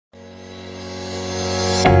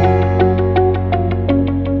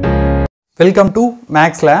Welcome to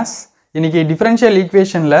Max class. இன்னைக்கு differential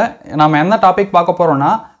equation ல நாம என்ன டாபிக் பார்க்க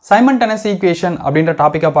போறோம்னா simultaneous equation அப்படிங்கற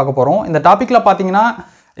டாபிக்கா பார்க்க போறோம். இந்த டாபிக்ல பாத்தீங்கன்னா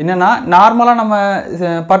என்னன்னா நார்மலா நம்ம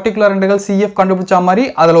பர்టిక్యులர் இன்டெகிரல் CF கண்டுபிடிச்ச மாதிரி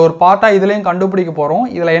அதுல ஒரு பார்ட்டா இதுலயும் கண்டுபிடிக்க போறோம்.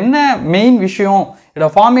 இதுல என்ன மெயின் விஷயம்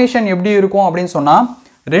இதோட ஃபார்மேஷன் எப்படி இருக்கும் அப்படினு சொன்னா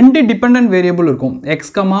ரெண்டு டிபெண்டன்ட் வேரியபிள் இருக்கும்.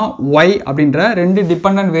 x, y அப்படிங்கற ரெண்டு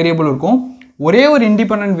டிபெண்டன்ட் வேரியபிள் இருக்கும். ஒரே ஒரு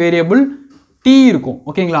இன்டிபெண்டன்ட் வேரியபிள் t இருக்கும்.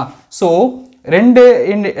 ஓகேங்களா? சோ ரெண்டு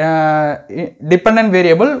டிபெண்டன்ட்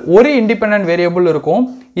வேரியபிள் ஒரு இண்டிபெண்டன்ட் வேரியபிள் இருக்கும்.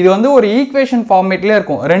 இது வந்து ஒரு ஈக்குவேஷன் ஃபார்மேட்ல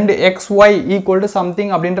இருக்கும். ரெண்டு xy ஈக்குவல் டு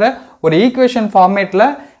சம்திங் அப்படின்ற ஒரு ஈக்குவேஷன் ஃபார்மேட்ல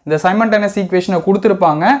இந்த சைமல்டேனியஸ் ஈக்குவேஷனை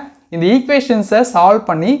கொடுத்துருப்பாங்க. இந்த ஈக்குவேஷன்ஸை சால்வ்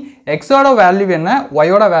பண்ணி எக்ஸோட வேல்யூ என்ன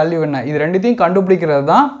ஒயோட வேல்யூ என்ன இது ரெண்டுத்தையும் கண்டுபிடிக்கிறது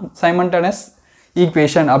தான் சைமல்டேனியஸ்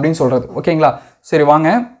ஈக்குவேஷன் அப்படின்னு சொல்றது. ஓகேங்களா? சரி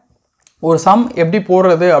வாங்க ஒரு சம் எப்படி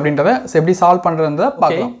போடுறது அப்படின்றத எப்படி சால்வ் பண்றதுன்றத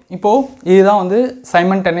பார்க்கலாம். இப்போ இதுதான் வந்து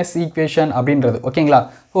சைமல்டேனியஸ் ஈக்குவேஷன் அப்படின்றது. ஓகேங்களா?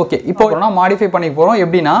 ஓகே, இப்போ நான் மாடிஃபை பண்ணிக்க போறோம்.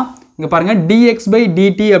 எப்படின்னா இங்க பாருங்க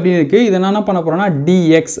dx/dt அப்படின்னு இருக்கு. இதை நான் என்ன பண்ண போறேன்னா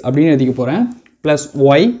dx அப்படின்னு எழுதிக்க போறேன் plus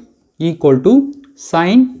y equal to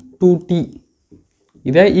sin 2t.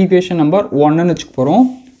 இதை ஈக்குவேஷன் நம்பர் 1 ன்னு வெச்சுக்க போறோம்.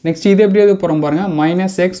 நெக்ஸ்ட் இது எப்படி எழுத போறோம் பாருங்க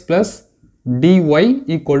 -x plus dy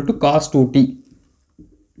equal to cos 2t.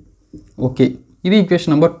 Okay, இது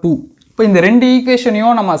ஈக்குவேஷன் நம்பர் 2. இப்போ இந்த ரெண்டு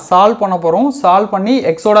ஈக்குவேஷனையும் நம்ம சால்வ் பண்ண போறோம். சால்வ் பண்ணி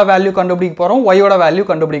x ஓட வேல்யூ கண்டுபிடிக்க போறோம், y ஓட வேல்யூ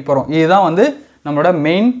கண்டுபிடிக்க போறோம். இதுதான் வந்து நம்மளோட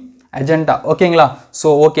மெயின் அஜெண்டா. ஓகேங்களா? சோ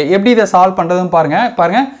ஓகே, எப்படி இதை சால்வ் பண்றதுன்னு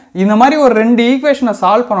பாருங்க. இந்த மாதிரி ஒரு ரெண்டு ஈக்குவேஷனை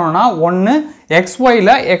சால்வ் பண்ணனும்னா ஒன்னு xy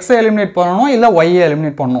ல x ஐ எலிமினேட் பண்ணனும், இல்ல y ஐ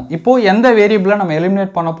எலிமினேட் பண்ணனும். இப்போ எந்த வேரியபிளை நம்ம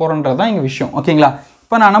எலிமினேட் பண்ண போறோம்ன்றது தான் இங்க விஷயம். ஓகேங்களா?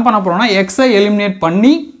 இப்போ நான் என்ன பண்ண போறேன்னா x ஐ எலிமினேட்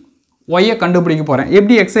பண்ணி y ஐ கண்டுபிடிக்க போறேன்.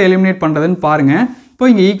 எப்படி x ஐ எலிமினேட் பண்றதுன்னு பாருங்க. இப்போ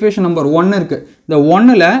இங்க ஈக்குவேஷன் நம்பர் 1 இருக்கு. இந்த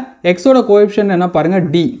 1 ல x ஓட கோஎஃபிஷியன்ட் என்ன பாருங்க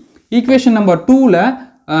d. ஈக்குவேஷன் நம்பர் 2 ல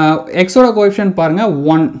x ஓட கோஎஃபிஷியன்ட் பாருங்க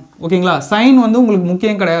 1. ஓகேங்களா? சைன் வந்து உங்களுக்கு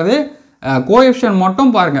முக்கியம் கிடையாது, கோஎஃபிஷியன்ட்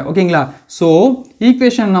மட்டும் பாருங்க. ஓகேங்களா? So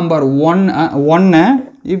equation number 1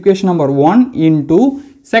 equation number 1 into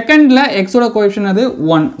செகண்ட்ல x ஓட கோஎஃபிஷியன்ட் அது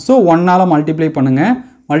 1. சோ 1 ஆல மல்டிப்ளை பண்ணுங்க.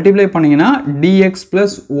 மல்டிப்ளை பண்ணீங்கன்னா dx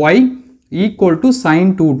plus y equal to sin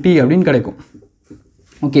 2t அப்படின்னு கிடைக்கும்.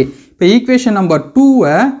 ஓகே, இப்போ ஈக்குவேஷன் நம்பர் 2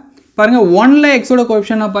 பாருங்க 1 ல x ஓட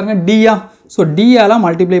கோஎஃபிஷியன்ட் பாருங்க d ஆ. சோ d ஆல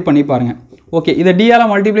மல்டிப்ளை பண்ணி பாருங்க. ஓகே, இத d ஆல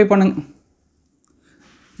மல்டிப்ளை பண்ணுங்க.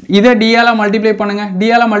 இத d ஆல மல்டிப்ளை பண்ணுங்க.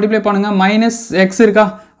 d ஆல மல்டிப்ளை பண்ணுங்க. -x இருக்கா?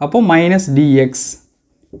 அப்போ -dx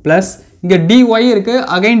plus இங்க dy இருக்கு.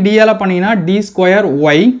 அகைன் d ஆல பண்ணீங்கன்னா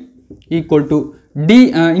d2y equal to d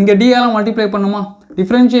இங்க d ஆல மல்டிப்ளை பண்ணுமா?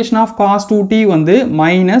 டிஃபரன்ஷியேஷன் ஆஃப் cos 2t வந்து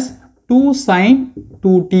 -2 sin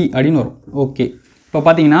 2t அப்படினு வரும். ஓகே, இப்போ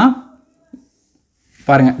பாத்தீங்கன்னா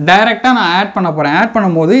பாருங்க டைரக்டா நான் ஆட் பண்ண போறேன். ஆட்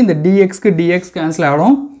பண்ணும்போது இந்த dx க்கு dx கேன்சல்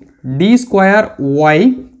ஆகும். d2y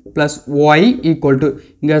plus y equal to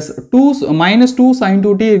இங்க -2 sin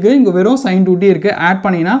 2t இருக்கு, இங்க வெறும் sin 2t இருக்கு. ஆட்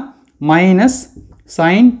பண்ணீங்கன்னா minus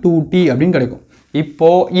sin 2t அப்படினு கிடைக்கும்.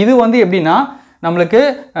 இப்போ இது வந்து எப்படின்னா நமக்கு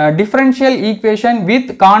differential equation with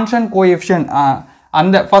constant coefficient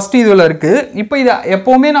அந்த ஃபர்ஸ்ட் இதுல இருக்கு. இப்போ இத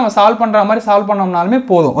எப்பவுமே நம்ம சால்வ் பண்ற மாதிரி சால்வ் பண்ணோம்னாலுமே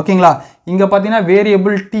போதும். ஓகேங்களா? இங்க பாத்தீங்கன்னா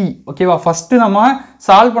வேரியபிள் t. ஓகேவா? ஃபர்ஸ்ட் நம்ம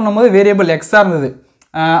சால்வ் பண்ணும்போது வேரியபிள் x ஆ இருந்தது.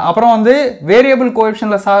 அப்புறம் வந்து வேரியபிள்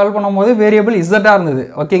கோஎஃபிஷியன்ட்ல சால்வ் பண்ணும்போது வேரியபிள் z ஆ இருந்தது.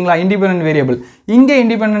 ஓகேங்களா? Independent variable. இங்க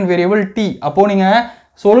இண்டிபெண்டன்ட் வேரியபிள் t. அப்போ நீங்க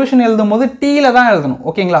சொல்யூஷன் எழுதும்போது t ல தான் எழுதணும்.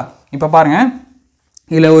 ஓகேங்களா? இப்போ பாருங்க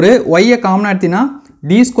இதுல ஒரு y ஐ காமனா எடுத்தினா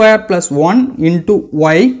d2 plus 1 into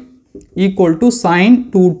y equal to sin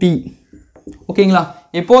 2t. ஓகேங்களா?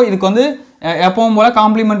 இப்போ இதுக்கு வந்து எப்பவும் போல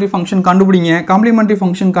காம்ப்ளிமெண்டரி ஃபங்க்ஷன் கண்டுபிடிங்க. Complementary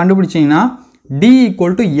function கண்டுபிடிச்சீங்கன்னா d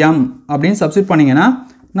equal to m அப்படின்னு சப்ஸ்டிட் பண்ணீங்கன்னா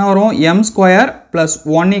என்ன வரும்? m² plus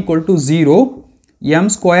 1 equal to 0,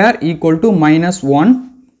 m² equal to -1,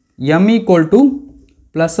 m equal to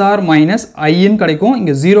plus or minus i ன்னு கிடைக்கும்.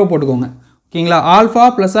 இங்க 0 போட்டுக்கோங்க. ஓகேங்களா? Alpha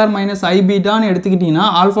plus or minus i பீட்டான்னு எடுத்துக்கிட்டீங்கன்னா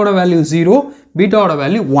ஆல்பாவோட value 0, பீட்டாவோட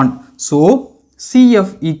value 1. So cf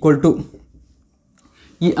equal to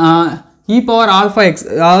e power alpha x,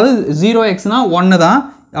 அதாவது 0x னா 1 தான்.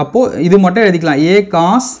 அப்போ இது மட்டும் எழுதிக்கலாம் a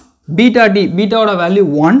cos beta t. பீட்டாவோட value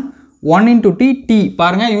 1, 1 into t.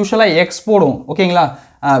 பாருங்க யூசுவலா x போடுவோம். ஓகேங்களா?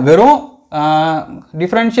 வெறும்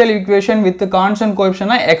differential equation with constant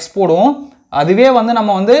கோஎஃபிஷியன்ட்னா x போடுவோம். அதுவே வந்து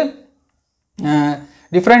நம்ம வந்து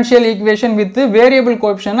differential equation with variable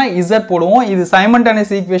கோஎஃபிஷியன்ட்னா z போடுவோம். இது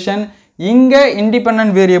சைமல்டேனியஸ் ஈக்குவேஷன். இங்க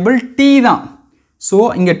இண்டிபெண்டன்ட் வேரியபிள் t தான். சோ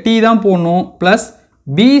இங்க t தான் போடணும் plus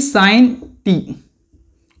b sin t.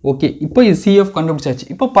 Okay, இப்போ இது cf கண்டுபிடிச்சாச்சு.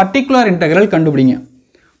 இப்போ பர்టిక్యులர் இன்டெகிரல் கண்டுபிடிங்க.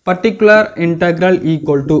 Particular integral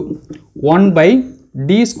equal to 1 by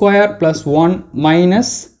d² plus 1 minus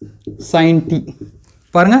sin t.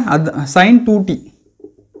 பாருங்க அது sin 2t.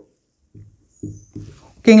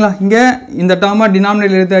 ஓகேங்களா இங்க இந்த டேர்மை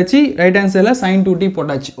டினாமினேட்டர் எடுத்தாச்சு ரைட் ஹேண்ட் சைடில் sin 2t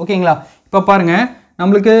போட்டாச்சு ஓகேங்களா இப்போ பாருங்க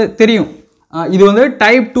நம்மளுக்கு தெரியும் இது வந்து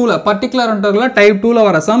டைப் 2ல பர்டிகுலர் இன்டெக்ரல்ல டைப் 2ல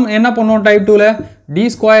வர சம் என்ன பண்ணுவோம் type 2ல d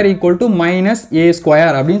square equal to minus a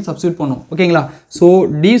square அப்படினு சப்ஸ்டிட்யூட் பண்ணுவோம் ஓகேங்களா so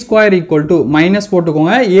d square equal to minus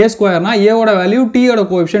போட்டுக்கோங்க a squareனா a ஓட வேல்யூ t ஓட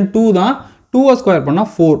கோஎஃபிஷியன்ட் 2 தான் 2 ஸ்கொயர் பண்ணா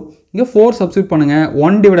 4 இங்க 4 சப்ஸ்டிட்யூட் பண்ணுங்க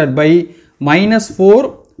 1 divided by minus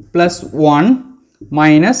 4 plus 1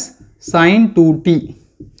 minus sin 2t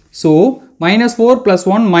so minus 4 plus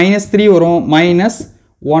 1 minus 3 வரும் minus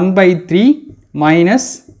 1 by 3 minus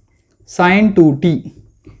sin 2t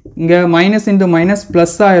இங்க minus into minus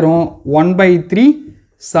plus ஆயிரும் 1 by 3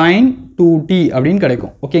 sin 2t அப்படினு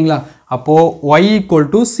கிடைக்கும் ஓகேங்களா அப்போ y equal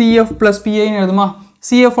to cf plus pi ன்னு எழுதுமா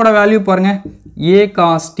cf ஓட வேல்யூ பாருங்க a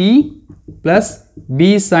cos t plus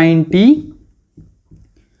b sin t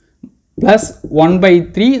plus 1 by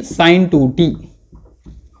 3 sin 2t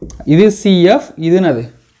இது cf இது என்னது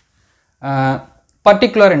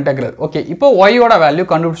பர்டிகுலர் இன்டெக்ரல் ஓகே இப்போ y ஓட வேல்யூ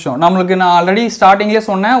கண்டுபிடிச்சோம் நமக்கு நான் ஆல்ரெடி ஸ்டார்டிங்லயே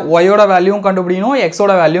சொன்னேன் y ஓட வேல்யூவும் கண்டுபிடிக்கணும் x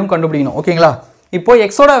ஓட வேல்யூவும் கண்டுபிடிக்கணும் ஓகேங்களா இப்போ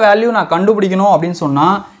x ஓட வேல்யூ நான் கண்டுபிடிக்கணும் அப்படினு சொன்னா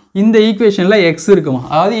இந்த ஈக்குவேஷன்ல x இருக்குமா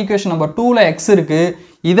அதாவது ஈக்குவேஷன் நம்பர் 2 ல x இருக்கு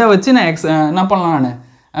இத வச்சு நான் x என்ன பண்ணலாம் நான்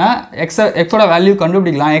x ஓட வேல்யூ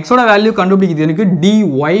கண்டுபிடிக்கலாம் x ஓட வேல்யூ கண்டுபிடிக்கிறது எனக்கு dy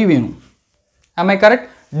வேணும் am I correct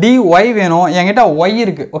dy வேணும் என்கிட்ட y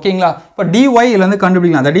இருக்கு ஓகேங்களா இப்போ dy ல இருந்து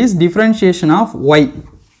கண்டுபிடிக்கலாம் that is differentiation of y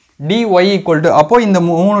dy equal to அப்போ இந்த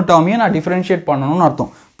மூணு டேர்மையும் நான் டிஃபரன்ஷியேட் பண்ணனும்னு அர்த்தம்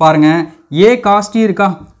பாருங்க a cos t இருக்கா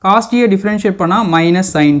cos t டிஃபரன்ஷியேட் பண்ணா minus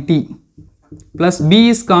sin t plus b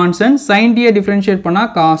is constant sin t differentiate பண்ணா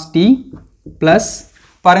cos t plus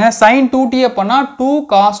பாருங்க sin 2t பண்ணா 2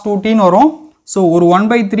 cos 2t ன்னு வரும் சோ ஒரு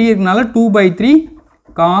 1 by 3 இருக்கனால 2 by 3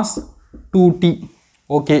 cos 2t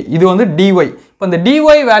ஓகே இது வந்து dy இப்போ இந்த dy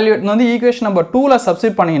வேல்யூ வந்து ஈக்குவேஷன் நம்பர் 2 ல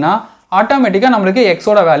சப்ஸ்டிட்யூட் பண்ணீங்கன்னா ஆட்டோமேட்டிக்கா நமக்கு x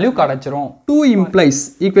ஓட வேல்யூ கிடைச்சிரும் 2 implies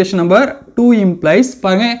ஈக்குவேஷன் நம்பர் 2 implies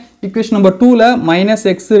பாருங்க ஈக்குவேஷன் நம்பர் 2 ல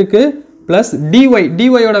 -x இருக்கு plus dy dy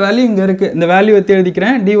ஓட வேல்யூ இங்க இருக்கு இந்த வேல்யூ எடுத்து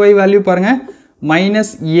எழுதிக்கிறேன் dy வேல்யூ பாருங்க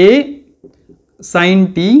 -a sin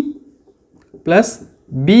t plus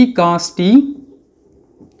b cos t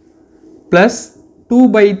plus 2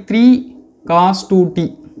 by 3 cos 2t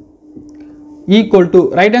equal to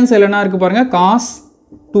right hand side என்ன இருக்கு பாருங்க cos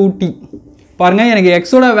 2t பாருங்க எனக்கு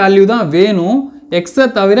x ஓட வேல்யூ தான் வேணும் x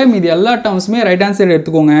தவிர மீதி எல்லா டேர்ம்ஸ்மே ரைட் ஹேண்ட் சைடு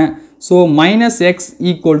எடுத்துக்கோங்க சோ -x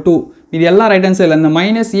equal to இது எல்லாம் ரைட் ஹேண்ட் சைடுல இந்த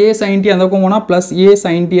 -a sin t அந்த பக்கம் போனா +a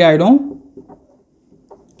sin t ஆயிடும்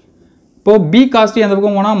இப்போ b cos t அந்த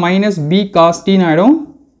பக்கம் போனா -b cos t ன்னு ஆயிடும்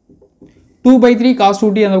 2 by 3 cos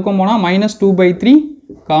 2t அந்த பக்கம் போனா -2 by 3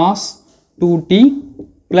 cos 2t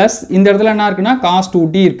plus இந்த இடத்துல என்ன இருக்குன்னா cos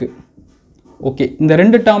 2t இருக்கு ஓகே இந்த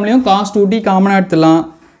ரெண்டு டேர்ம்லயும் cos 2t காமனா எடுத்துடலாம்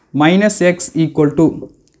 -x equal to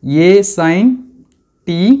a sin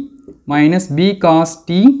t minus b cos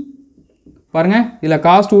t பாருங்க இதுல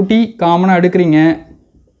cos 2t காமனா எடுக்கறீங்க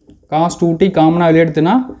cos 2t காமனா வெளிய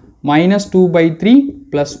எடுத்தனா -2 by 3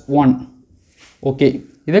 plus 1 ஓகே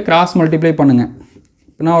இத கிராஸ் மல்டிப்ளை பண்ணுங்க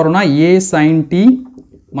என்ன வரும்னா a sin t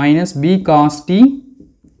minus b cos t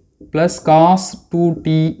plus cos 2t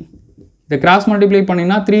இத கிராஸ் மல்டிப்ளை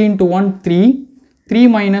பண்ணினா 3 into 1 3 3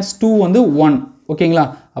 minus 2 வந்து 1 ஓகேங்களா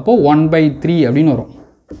அப்போ 1 by 3 அப்படினு வரும்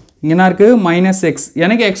இங்க என்ன இருக்கு -x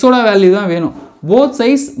எனக்கு x ஓட வேல்யூ தான் வேணும் both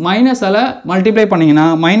sides minus ஆல மல்டிப்ளை பண்ணீங்கனா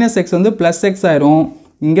 -x வந்து +x ஆயிரும்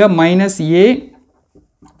இங்க -a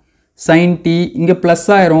sin t இங்க பிளஸ்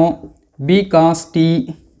ஆயிரும் b cos t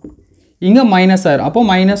இங்க மைனஸ் ஆயிரும் அப்போ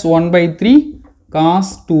 -1 by 3 cos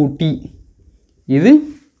 2t இது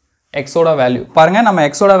x ஓட வேல்யூ பாருங்க நம்ம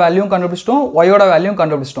x ஓட வேல்யூவும் கண்டுபிடிச்சிட்டோம் y ஓட வேல்யூவும்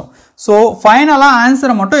கண்டுபிடிச்சிட்டோம் சோ ஃபைனலா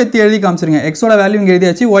ஆன்சரை மட்டும் எழுதி காமிச்சிருங்க x ஓட வேல்யூ இங்க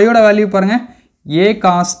எழுதியாச்சு y ஓட வேல்யூ பாருங்க a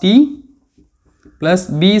cos t plus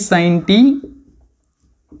b sin t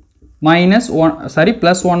minus 1 sorry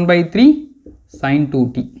plus 1 by 3 sin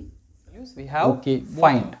 2t we have okay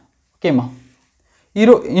find okay ma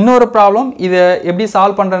இன்னொரு ப்ராப்ளம் இத எப்படி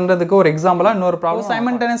சால்வ் பண்றதுக்கு ஒரு எக்ஸாம்பிளா இன்னொரு ப்ராப்ளம்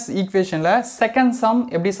simultaneous equationல செகண்ட் சம்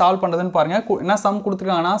எப்படி சால்வ் பண்றதுன்னு பாருங்க என்ன some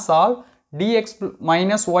கொடுத்திருக்காங்கன்னா solve dx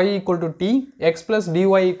minus y equal to t x plus dy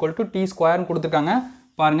equal to t square னு கொடுத்திருக்காங்க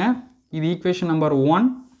பாருங்க இது ஈக்குவேஷன் நம்பர் 1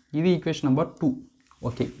 இது ஈக்குவேஷன் நம்பர் 2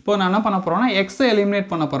 ஓகே இப்போ நான் என்ன பண்ண போறேன்னா x ஐ எலிமினேட்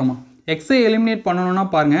பண்ண போறோமா x ஐ எலிமினேட் பண்ணனும்னா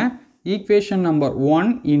பாருங்க equation number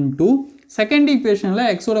 1 into second ஈக்குவேஷன்ல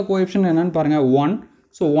x ஓட கோஎஃபிஷியன்ட் என்னன்னு பாருங்க 1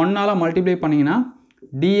 சோ 1 ஆல மல்டிப்ளை பண்ணீங்கனா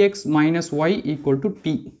dx minus y equal to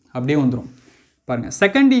t அப்படியே வந்துரும் பாருங்க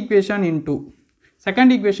செகண்ட் ஈக்குவேஷன் into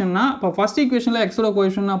செகண்ட் ஈக்குவேஷன்னா அப்ப ஃபர்ஸ்ட் ஈக்குவேஷன்ல x ஓட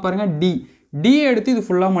கோஎஃபிஷியன்ட்னா பாருங்க d d எடுத்து இது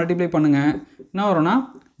ஃபுல்லா மல்டிப்ளை பண்ணுங்க என்ன வரும்னா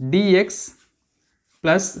dx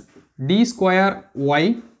plus d square y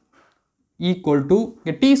equal to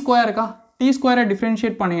t square இருக்கா t square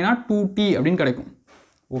டிஃபரன்ஷியேட் பண்ணீங்கனா 2t அப்படினு கிடைக்கும்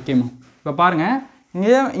ஓகேம்மா இப்போ பாருங்கள்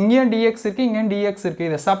இங்கேயும் dx இருக்குது இங்கேயும் dx இருக்குது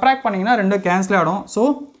இதை சப்ராக்ட் பண்ணிங்கன்னா ரெண்டும் கேன்சல் ஆகிடும் ஸோ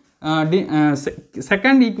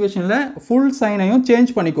செகண்ட் ஈக்குவேஷனில் ஃபுல் சைனையும்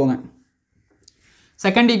சேஞ்ச் பண்ணிக்கோங்க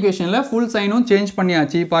செகண்ட் ஈக்குவேஷனில் ஃபுல் சைனும் சேஞ்ச்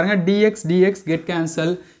பண்ணியாச்சு பாருங்கள் dx கெட்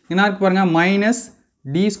கேன்சல் இங்கே இருக்குது பாருங்கள் மைனஸ்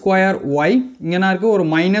d ஸ்கொயர் ஒய் இங்கே இருக்குது ஒரு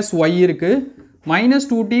மைனஸ் ஒய் இருக்குது மைனஸ்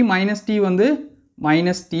 2t மைனஸ் t வந்து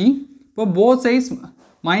மைனஸ் t இப்போ போத் சைஸ்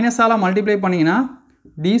மைனஸால் மல்டிப்ளை பண்ணிங்கன்னா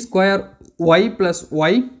d square Y plus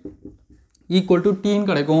Y equal to டீன்னு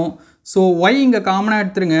கிடைக்கும் ஸோ ஒய் இங்கே காமனாக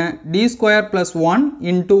எடுத்துருங்க d square plus 1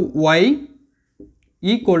 into Y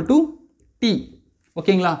equal to D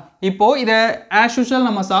ஓகேங்களா இப்போது இதை ஆஸ் யூஷுவல்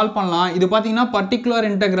நம்ம சால்வ் பண்ணலாம் இது பார்த்தீங்கன்னா பர்டிகுலர்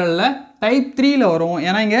இன்டெக்ரலில் டைப் 3ல் வரும்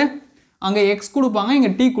ஏன்னா இங்கே அங்கே எக்ஸ் கொடுப்பாங்க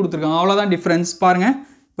இங்கே டி கொடுத்துருக்காங்க அவ்வளோதான் டிஃப்ரென்ஸ் பாருங்கள்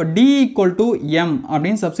இப்போ டி ஈக்குவல் டு எம்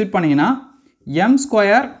அப்படின்னு சப்ஸ்டிட் பண்ணிங்கன்னா M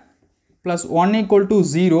square plus 1 equal to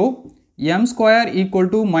 0 M square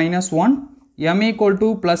equal to minus 1 M equal to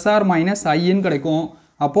plus R minus ஐன்னு கிடைக்கும்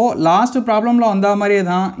அப்போது லாஸ்ட் ப்ராப்ளமில் வந்த மாதிரியே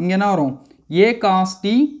தான் இங்கே என்ன வரும் ஏ cos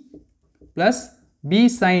D plus B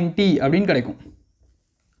sign D அப்படின்னு கிடைக்கும்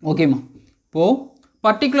ஓகேம்மா இப்போது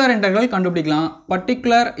பர்டிகுலர் இன்டெக்ரல் கண்டுபிடிக்கலாம்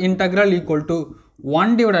particular integral equal to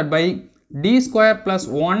 1 divided by D square plus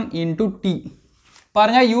 1 into D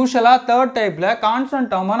பாருங்கள் யூஷுவலாக தேர்ட் டைப்பில் கான்ஸ்டன்ட்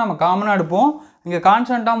டேர்மாக நம்ம காமனாக எடுப்போம் இங்கே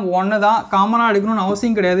கான்ஸ்டன்ட் டேர்ம் 1 தான் காமனாக எடுக்கணும்னு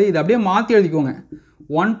அவசியம் கிடையாது இது அப்படியே மாற்றி எழுதிக்கோங்க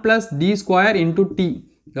 1 plus D square into D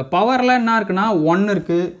இந்த பவரில் என்ன இருக்குன்னா 1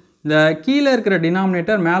 இருக்குது இந்த கீழே இருக்கிற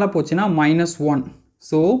டினாமினேட்டர் மேலே போச்சுன்னா minus 1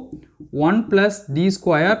 so 1 plus D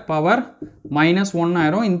square power minus 1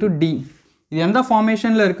 ஆயிரும் இன்ட்டு டி இது எந்த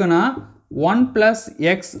ஃபார்மேஷனில் இருக்குன்னா 1 plus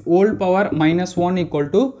X whole power minus 1 equal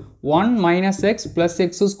to 1 minus X plus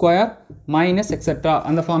X square minus etcetera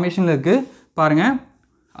அந்த ஃபார்மேஷனில் இருக்குது பாருங்கள்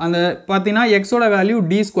அந்த பார்த்தீங்கன்னா எக்ஸோட value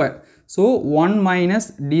D square so 1 minus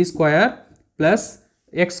D square plus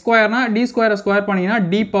X ஸ்கொயர்னா D ஸ்கொயரை ஸ்கொயர் பண்ணிங்கன்னா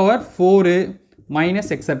D power 4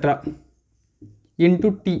 minus etcetera into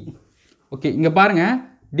D okay இங்கே பாருங்கள்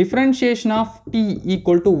differentiation of D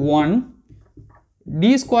equal to 1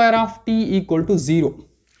 D square of D equal to 0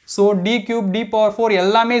 so D cube D power 4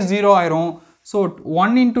 எல்லாமே 0 ஆயிரும் so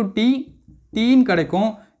 1 into D டீன்னு கிடைக்கும்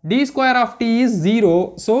D square of D is 0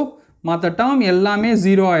 so மற்ற term எல்லாமே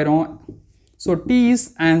 0 ஆயிரும் so D is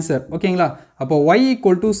answer ஓகேங்களா அப்போ ஒய்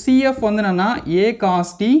ஈக்குவல் டு சிஎஃப் வந்து என்னன்னா ஏ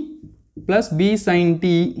cos D plus B sign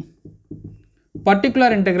D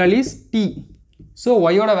particular integral is D so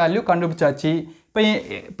ஒய்யோட வேல்யூ கண்டுபிடிச்சாச்சு இப்போ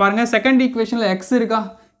பாருங்கள் செகண்ட் ஈக்குவேஷனில் எக்ஸ் இருக்கா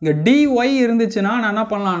இங்கே dy இருந்துச்சுன்னா நான் என்ன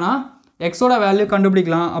பண்ணலான்னா எக்ஸோட வேல்யூ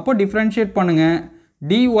கண்டுபிடிக்கலாம் அப்போ டிஃப்ரென்ஷியேட் பண்ணுங்கள்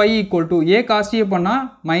dy equal to A cos டியை பண்ணால்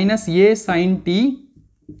மைனஸ் ஏ சைன் டி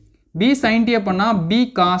பி சைன் டியை பண்ணால் பி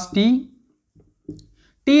காஸ் டி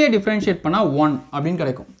டீயை டிஃப்ரென்ஷியேட் பண்ணால் 1 அப்படின்னு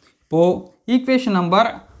கிடைக்கும் இப்போது ஈக்குவேஷன் நம்பர்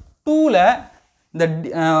 2ல் இந்த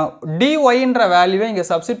dyன்ற வேல்யூவை இங்கே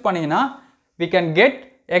சப்ஸ்டிட் பண்ணிங்கன்னா we can get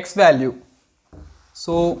x value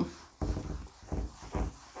so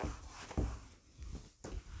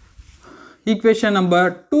equation number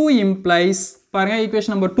 2 implies பாருங்க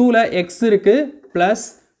equation number 2ல x இருக்கு plus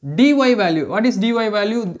dy value what is dy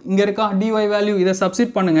value இங்க இருக்கா dy value இதை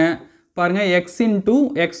சப்ஸ்டிட் பண்ணுங்க பாருங்க x into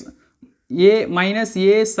x a minus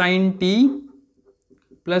a sin t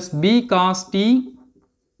plus b cos t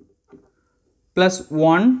plus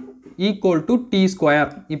 1 equal to t square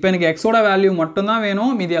இப்போ எனக்கு x ஓட value மட்டும் தான்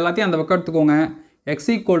வேணும் மீதி எல்லாத்தையும் அந்த பக்கம் எடுத்துக்கோங்க x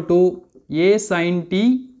equal to a sin t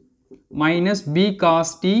minus b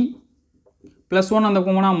cos t plus 1 அந்த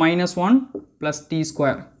பக்கம் போனால் minus 1 plus t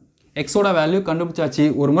square x ஓட வேல்யூ கண்டுபிடிச்சாச்சு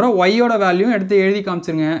ஒரு முறை y ஓட வேல்யூ எடுத்து எழுதி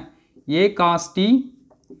காமிச்சிருங்க a cos t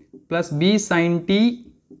plus b sin t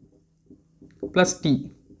plus t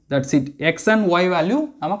that's it x and y value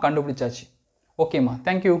நம்ம கண்டுபிடிச்சாச்சு ஓகேம்மா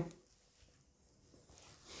thank you